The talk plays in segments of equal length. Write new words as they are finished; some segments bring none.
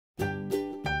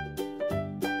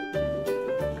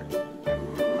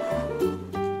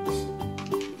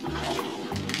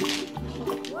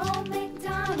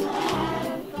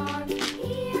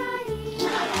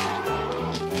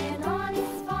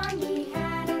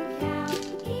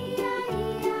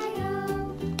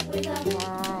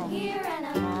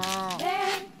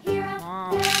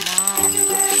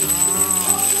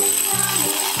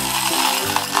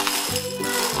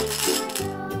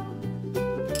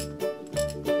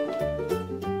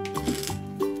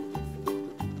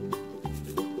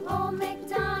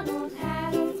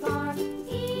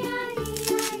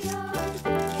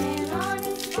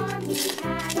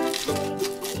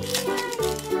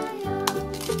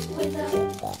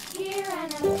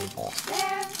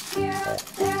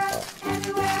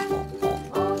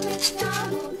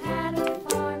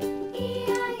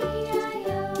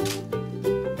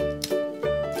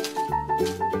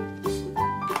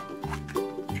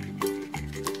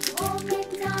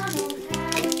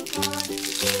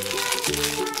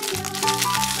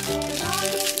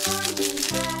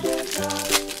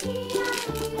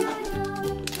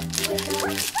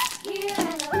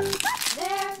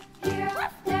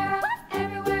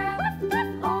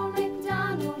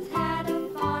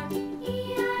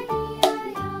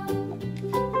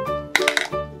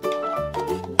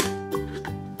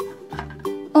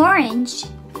Orange.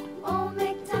 Old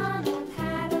MacDonald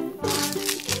had a farm,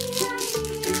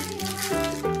 E-I-E-I-O,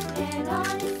 and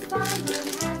on his farm he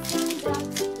had some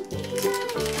ducks,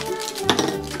 E-I-E-I-O,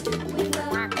 with a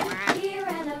here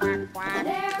and a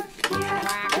there, here,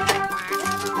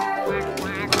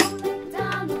 everywhere. Old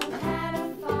MacDonald had a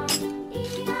farm,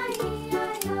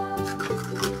 E-I-E-I-O.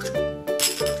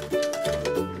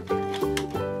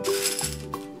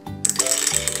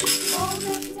 Old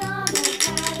MacDonald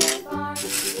had a farm,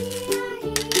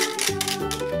 E-I-E-I-O,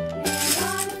 and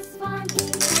on his farm he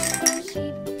had some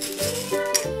sheep,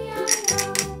 E-I-E-I-O,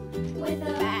 with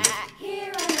a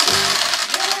here and a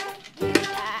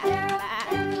there,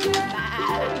 everywhere.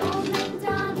 Old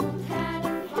MacDonald had a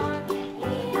farm,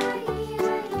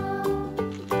 E-I-E-I-O.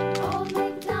 Old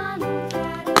MacDonald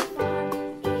had a farm,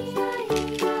 E-I-E-I-O.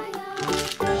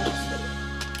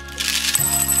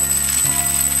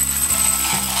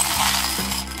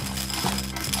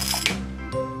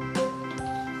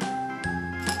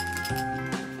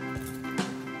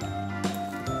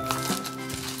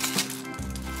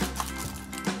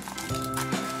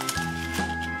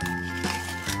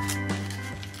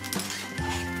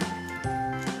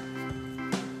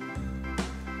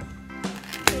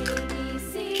 A, B,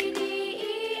 C, D,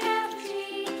 E, F, G,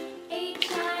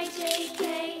 H, I, J, K,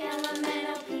 L, M, N,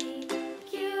 O, P,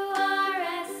 Q, R,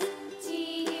 S, T,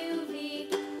 U, V,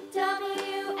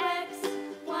 W, X,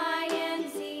 Y, and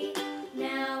Z.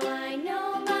 Now I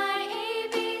know my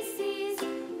ABCs.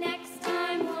 Next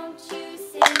time, won't you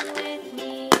sing with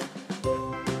me?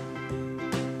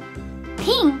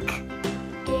 Pink.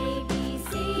 A, B,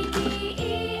 C, D,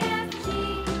 E, F, G,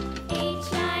 H,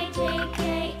 I, J, K,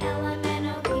 L, M, N, O,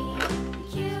 P,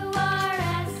 Q, R,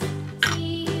 S, T,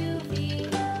 U, V,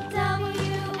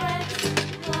 W, X,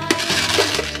 Y, and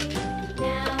Z.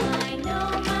 Now I know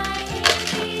my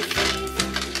ABCs.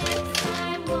 Next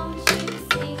time, won't you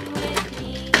sing with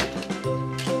me?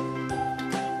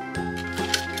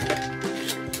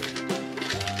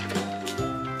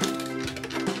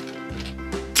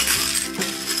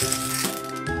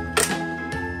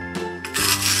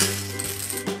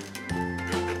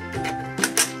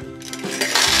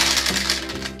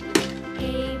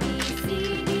 A, B, C,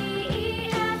 D,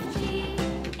 E, F, G,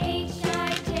 H,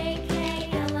 I, J, K,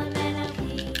 L, M, N, O, P,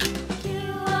 Q,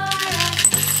 R, S, T,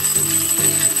 U, V, W,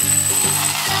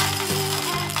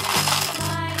 X,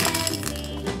 Y, and Z.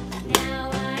 Now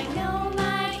I know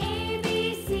my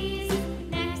ABCs.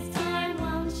 Next time,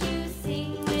 won't you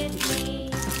sing with me?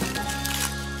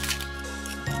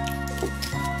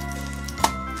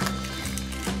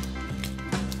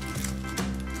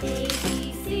 A,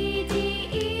 B, C, D,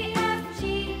 E, F, G,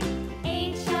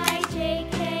 H, I, J,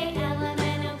 K, L, M,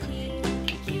 N, O, P,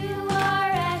 Q, R,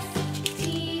 S, T,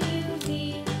 U, V,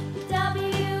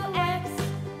 W, X,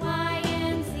 Y,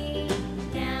 and Z.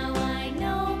 Now I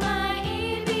know my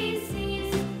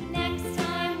ABCs. Next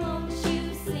time, won't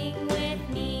you sing with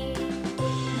me?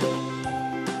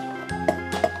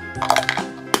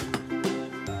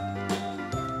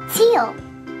 Teal.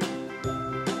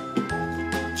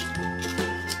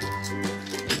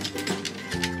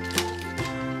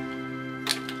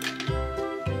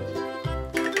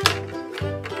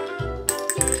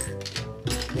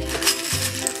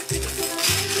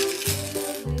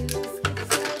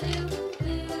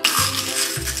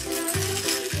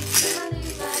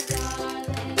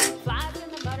 Flies in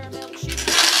the buttermilk shoe,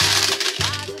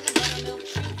 flies in the buttermilk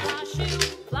shoe, fly shoe,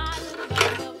 flies in the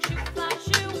buttermilk shoe, fly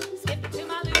shoe. Skip to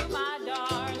my Lou, my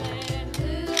darling.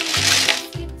 Lou,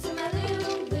 skip to my Lou,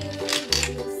 Lou,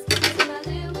 skip to my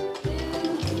Lou, Lou,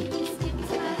 skip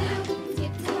to my Lou,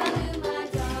 skip to my Lou, my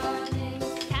darling.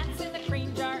 Cats in the cream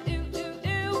jar, ooh ooh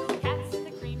ooh. Cats in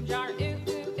the cream jar, ooh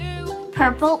ooh ooh.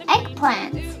 Purple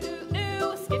eggplant. Ooh ooh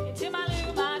ooh. Skip to my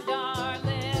Lou, my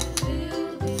darling.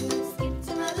 Lou, Lou, skip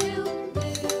to my Lou,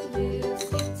 Lou, Lou,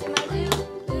 skip to my Lou,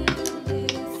 Lou,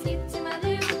 Lou, skip to my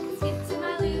Lou, skip to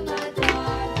my Lou, my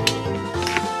darling.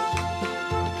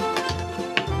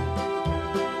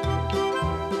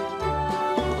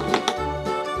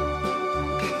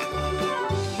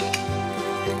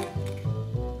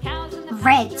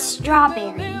 Red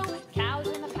strawberry. Cows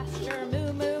in the pasture,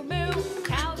 moo, moo, moo.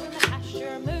 Cows in the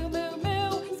pasture, moo, moo,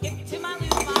 moo. Skip to my loo,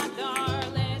 my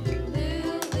darling.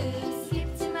 Loo, loo, skip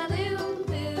to my loo,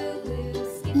 loo, loo.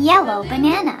 Skip Yellow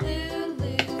banana. loo,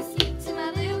 loo, skip to my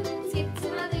loo, skip to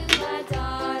my loo, my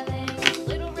darling.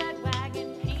 Little red wagon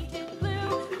painted blue,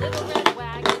 little red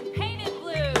wagon painted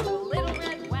blue, little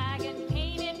red wagon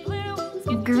painted blue. Skip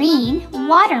to my Green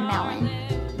watermelon.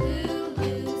 loo,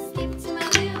 loo, skip to my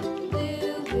loo,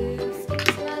 loo, loo, skip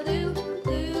to my loo,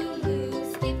 loo, loo,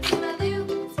 skip to my loo,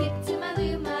 skip to my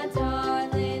loo, my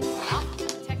darling. Off to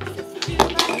Texas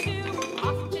 2x2,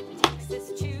 off to Texas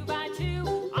 2x2,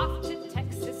 off to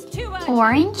Texas 2x2.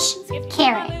 Orange Skip to my loo,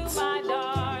 carrots. my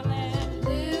darling.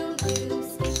 Loo, loo,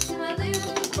 skip to my loo,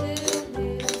 loo,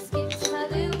 loo, skip to my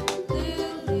loo, loo,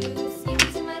 loo, skip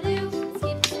to my loo,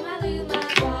 skip to my loo, my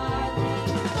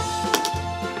darling.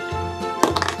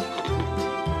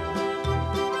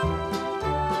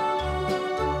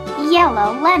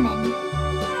 Yellow lemon.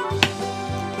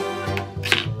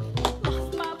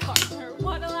 Lost my partner,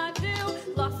 what'll I do?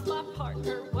 Lost my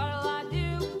partner, what'll I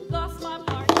do? Lost my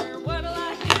partner, what'll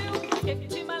I do? Skip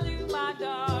to my loo, my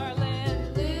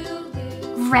darling. Loo,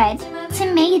 loo, Red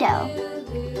tomato. loo,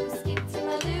 loo, skip to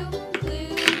my loo,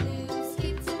 loo, loo,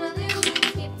 skip to my loo,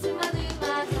 skip to my loo,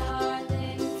 my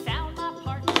darling. Found my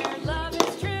partner, love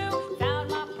is true. Found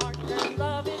my partner,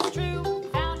 love is true.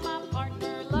 Found my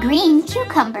partner, love Green is true.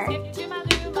 cucumber. Skip to my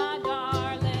loo, my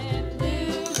darling.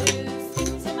 Loo, loo,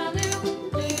 skip to my loo,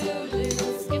 loo, loo,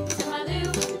 skip to my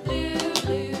loo, loo,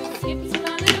 loo, skip to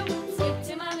my loo, skip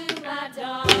to my loo, my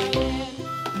darling.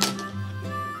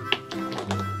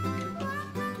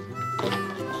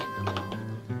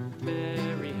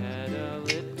 Mary had a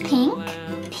little Pink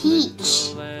lamb,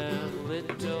 peach.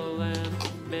 little lamb.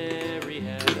 Mary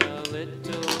had a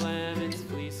little lamb, its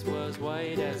fleece was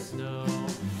white as snow.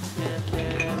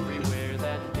 And everywhere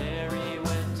that Mary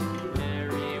went,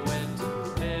 Mary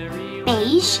went, Mary went.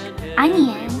 Beige And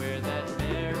onion. everywhere that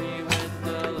Mary went,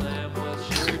 the lamb was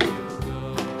sure to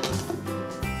go.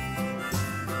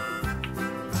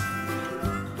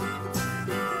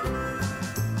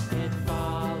 It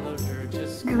followed her to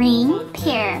school Green one day,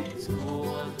 pear. School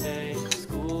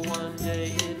one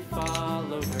day, it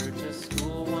followed her to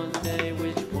school one day,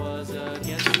 which was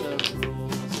against the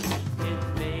rules.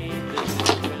 It made the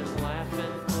children laugh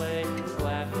and play,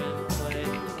 laugh and play,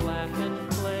 laugh and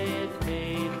play. It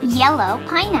made the Yellow children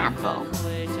pineapple. laugh and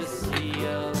play to see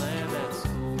a lamb at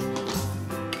school.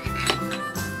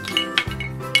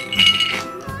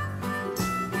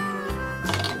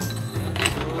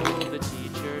 So the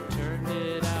teacher turned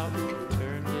it out,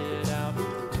 turned it out,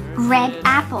 turned Red it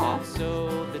apple. out.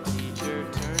 So the teacher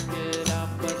turned it out,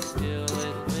 but still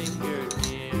it lingered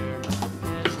near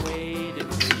and waited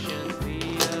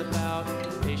patiently about,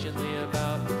 patiently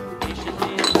about,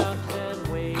 patiently about, and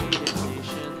waited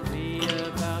patiently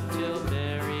about till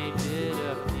Mary did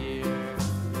appear.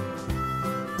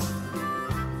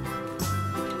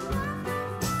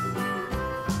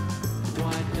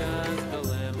 Why does the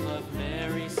lamb love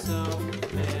Mary so?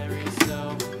 Mary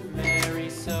so, Mary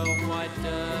so. Why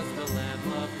does the lamb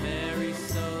love Mary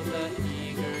so? The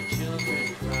eager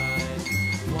children cried.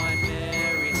 Why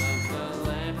Mary loves the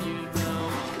lamb, you know,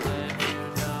 lamb, you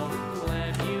know,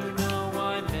 lamb, you know.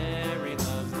 Why Mary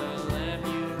loves the lamb,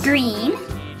 you know. Green